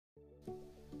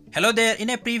Hello there,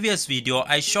 in a previous video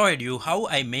I showed you how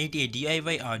I made a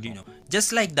DIY Arduino.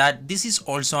 Just like that, this is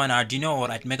also an Arduino or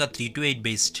Atmega 328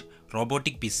 based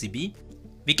robotic PCB.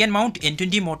 We can mount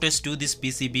N20 motors to this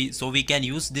PCB so we can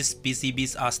use this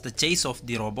PCBs as the chase of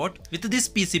the robot. With this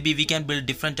PCB we can build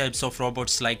different types of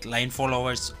robots like line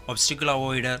followers, obstacle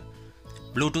avoider,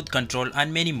 Bluetooth control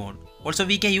and many more. Also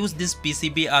we can use this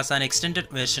PCB as an extended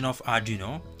version of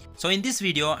Arduino. So in this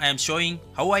video I am showing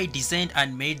how I designed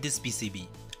and made this PCB.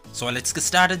 So let's get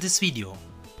started this video.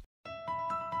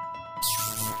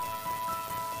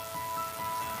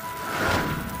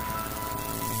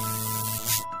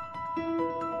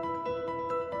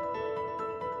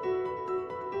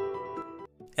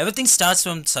 Everything starts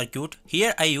from circuit.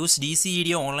 Here I use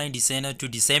DCEDO online designer to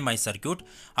design my circuit.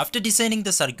 After designing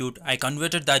the circuit, I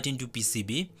converted that into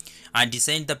PCB and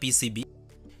designed the PCB.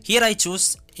 Here I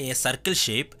chose a circle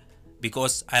shape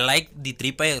because I like the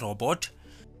 3-pi robot.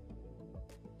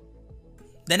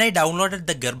 Then I downloaded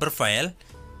the Gerber file.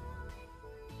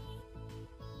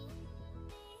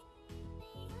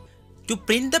 To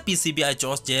print the PCB I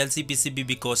chose JLCPCB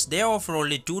because they offer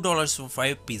only $2 for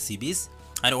 5 PCBs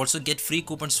and also get free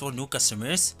coupons for new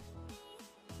customers.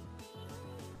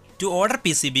 To order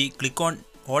PCB, click on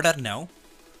order now.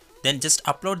 Then just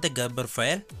upload the Gerber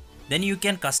file. Then you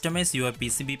can customize your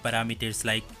PCB parameters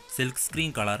like silk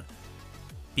screen color,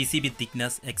 PCB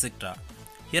thickness, etc.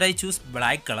 Here I choose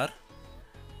black color.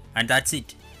 And that's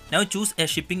it. Now choose a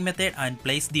shipping method and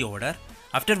place the order.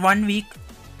 After 1 week,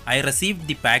 I received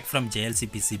the pack from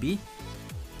JLCPCB.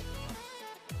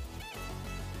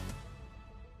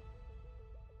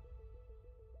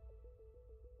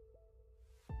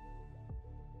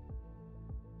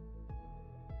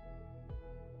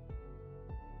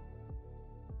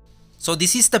 So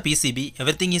this is the PCB.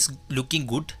 Everything is looking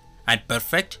good and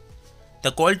perfect.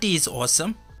 The quality is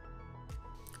awesome.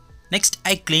 Next,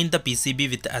 I cleaned the PCB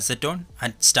with acetone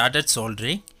and started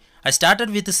soldering. I started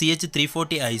with the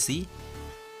CH340 IC,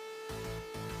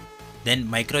 then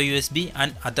micro USB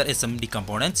and other SMD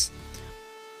components.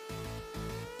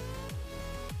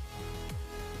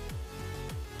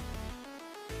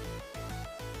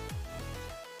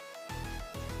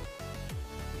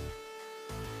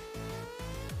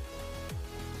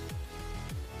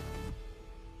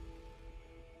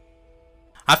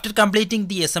 After completing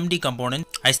the SMD component,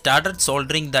 I started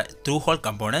soldering the through-hole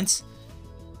components.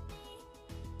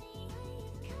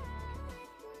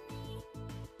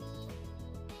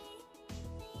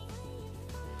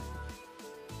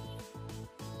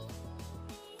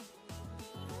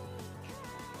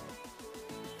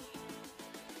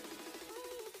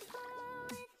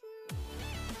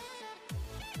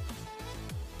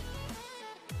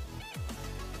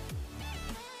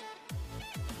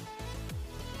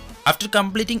 After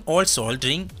completing all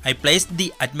soldering, I placed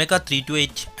the Atmega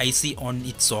 328 IC on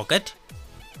its socket.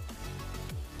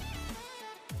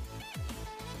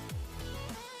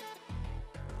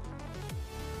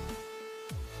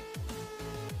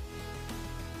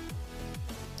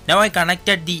 Now I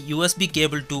connected the USB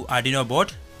cable to Arduino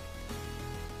board.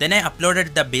 Then I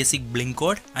uploaded the basic blynk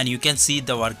code and you can see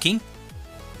the working.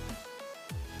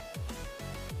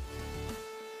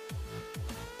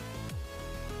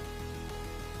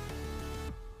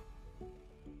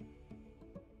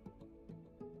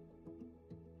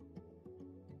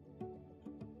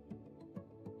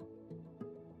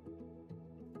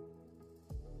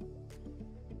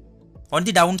 On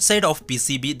the downside of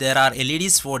PCB there are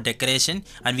LEDs for decoration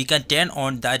and we can turn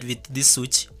on that with this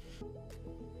switch.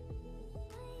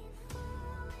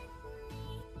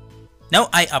 Now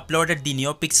I uploaded the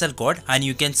NeoPixel code and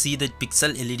you can see the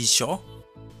pixel LED show.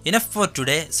 Enough for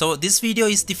today. So this video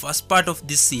is the first part of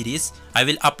this series. I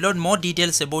will upload more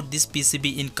details about this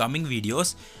PCB in coming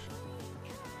videos.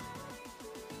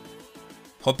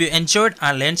 Hope you enjoyed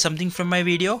and learned something from my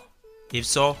video. If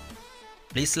so,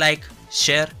 please like,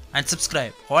 share and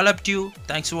subscribe. All up to you.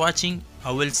 Thanks for watching.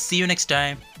 I will see you next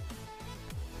time.